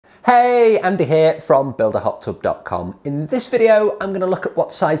Hey, Andy here from builderhottub.com. In this video, I'm going to look at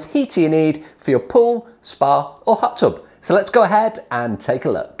what size heater you need for your pool, spa or hot tub. So let's go ahead and take a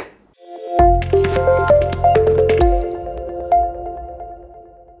look.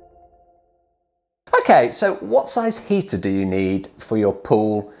 Okay, so what size heater do you need for your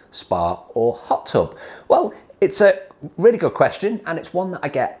pool, spa or hot tub? Well, it's a really good question and it's one that I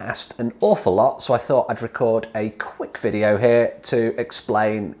get asked an awful lot, so I thought I'd record a quick video here to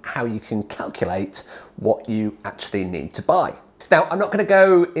explain how you can calculate what you actually need to buy. Now, I'm not going to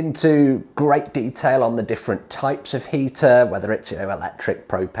go into great detail on the different types of heater, whether it's electric,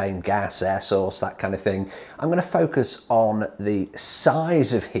 propane, gas, air source, that kind of thing. I'm going to focus on the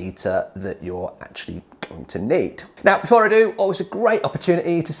size of heater that you're actually going to need. Now, before I do, always a great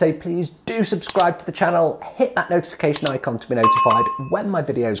opportunity to say please do subscribe to the channel, hit that notification icon to be notified when my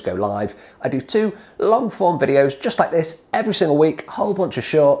videos go live. I do 2 long form videos just like this every single week, a whole bunch of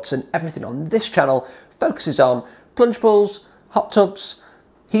shorts, and everything on this channel focuses on plunge pools, hot tubs,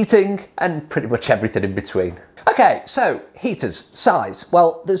 heating, and pretty much everything in between. Okay, so heaters, size.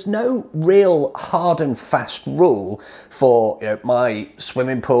 Well, there's no real hard and fast rule for, my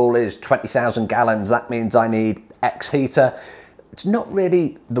swimming pool is 20,000 gallons, that means I need X heater. It's not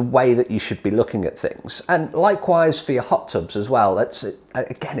really the way that you should be looking at things. And likewise for your hot tubs as well.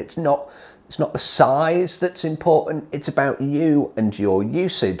 Again, it's not the size that's important, it's about you and your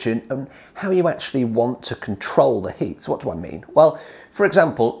usage and how you actually want to control the heat. So what do I mean? Well, for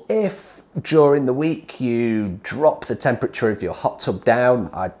example, if during the week you drop the temperature of your hot tub down,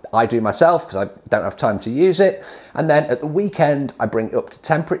 I do myself because I don't have time to use it, and then at the weekend I bring it up to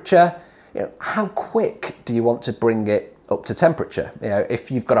temperature, how quick do you want to bring it up to temperature? If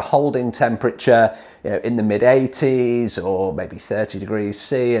you've got a holding temperature in the mid 80s or maybe 30 degrees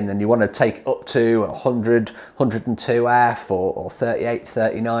C, and then you want to take it up to 100, 102 F or 38,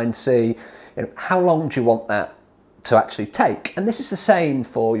 39 C, how long do you want that to actually take? And this is the same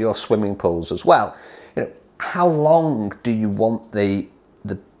for your swimming pools as well. How long do you want the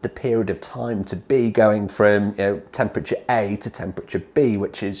period of time to be going from temperature A to temperature B,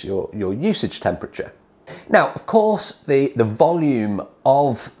 which is your usage temperature? Now, of course, the volume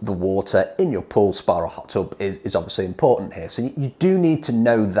of the water in your pool, spa or hot tub is obviously important here. So you do need to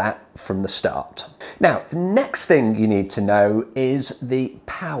know that from the start. Now, the next thing you need to know is the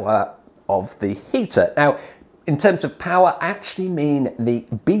power of the heater. Now, in terms of power, I actually mean the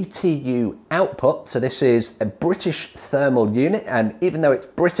BTU output. So this is a British thermal unit, and even though it's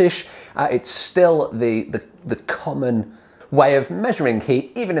British, it's still the common way of measuring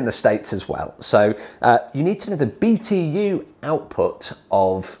heat, even in the States as well. So you need to know the BTU output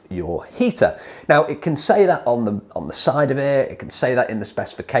of your heater. Now, it can say that on the side of it can say that in the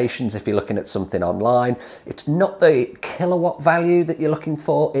specifications if you're looking at something online. It's not the kilowatt value that you're looking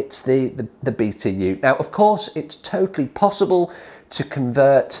for, it's the BTU. Now, of course, it's totally possible to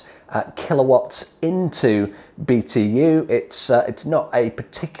convert kilowatts into BTU. It's not a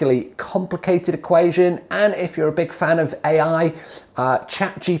particularly complicated equation, and if you're a big fan of AI,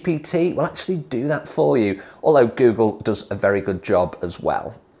 ChatGPT will actually do that for you, although Google does a very good job as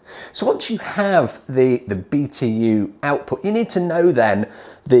well. So once you have the BTU output, you need to know then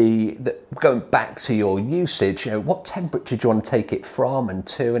going back to your usage, what temperature do you want to take it from and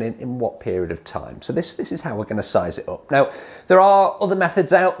to, and in what period of time. So this is how we're going to size it up. Now, there are other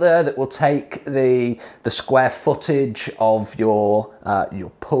methods out there that will take the square footage of your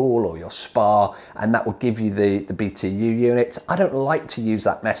pool or your spa, and that will give you the BTU unit. I don't like to use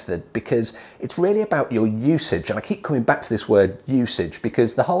that method because it's really about your usage, and I keep coming back to this word usage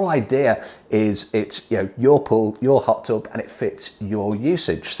because the whole idea is it's your pool, your hot tub, and it fits your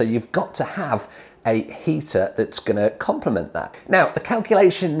usage. So you've got to have a heater that's going to complement that. Now, the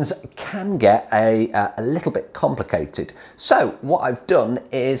calculations can get a little bit complicated. So what I've done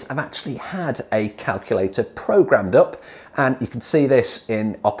is I've actually had a calculator programmed up, and you can see this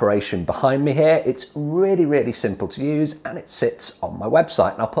in operation behind me here. It's really, really simple to use, and it sits on my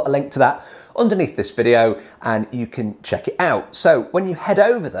website, and I'll put a link to that underneath this video and you can check it out. So when you head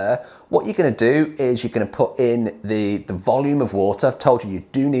over there, what you're going to do is you're going to put in the volume of water. I've told you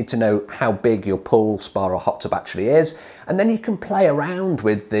do need to know how big your pool, spa or hot tub actually is, and then you can play around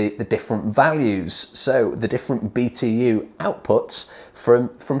with the different values, so the different BTU outputs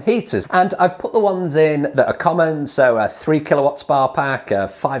from heaters. And I've put the ones in that are common, so a 3 kilowatt spa pack, a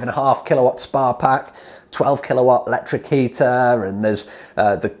 5.5 kilowatt spa pack, 12 kilowatt electric heater, and there's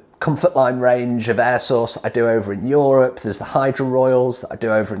the Comfort Line range of air source that I do over in Europe. There's the Hydro Royals that I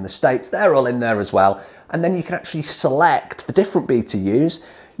do over in the States. They're all in there as well. And then you can actually select the different BTUs.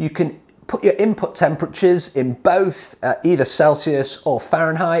 You can put your input temperatures in both either Celsius or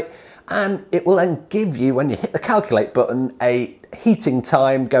Fahrenheit, and it will then give you, when you hit the calculate button, a heating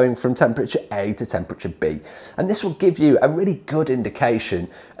time going from temperature A to temperature B. And this will give you a really good indication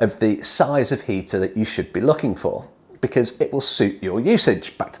of the size of heater that you should be looking for, because it will suit your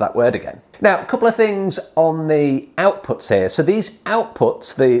usage. Back to that word again. Now, a couple of things on the outputs here. So these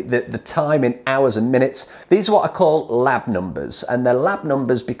outputs, the time in hours and minutes, these are what I call lab numbers. And they're lab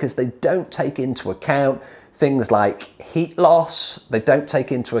numbers because they don't take into account things like heat loss, they don't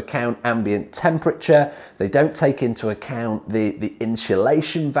take into account ambient temperature, they don't take into account the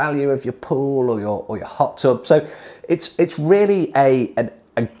insulation value of your pool or your hot tub. So it's really a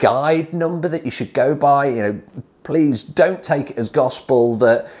guide number that you should go by. You know, please don't take it as gospel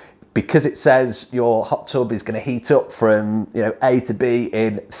that because it says your hot tub is going to heat up from, you know, A to B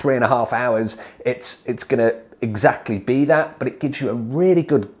in 3.5 hours, it's going to exactly be that, but it gives you a really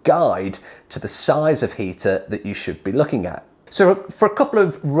good guide to the size of heater that you should be looking at. So for a couple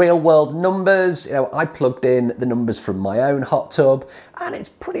of real world numbers, you know, I plugged in the numbers from my own hot tub, and it's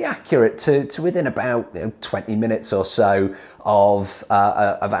pretty accurate to within about 20 minutes or so of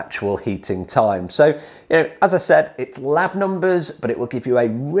actual heating time. So, as I said, it's lab numbers, but it will give you a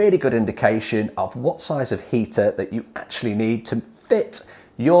really good indication of what size of heater that you actually need to fit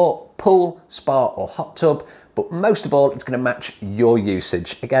your pool, spa or hot tub. But most of all, it's going to match your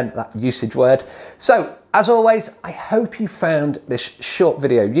usage. Again, that usage word. So, as always, I hope you found this short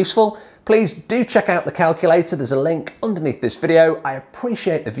video useful. Please do check out the calculator. There's a link underneath this video. I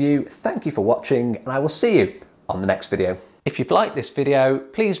appreciate the view. Thank you for watching, and I will see you on the next video. If you've liked this video,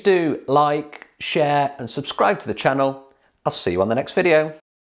 please do like, share, and subscribe to the channel. I'll see you on the next video.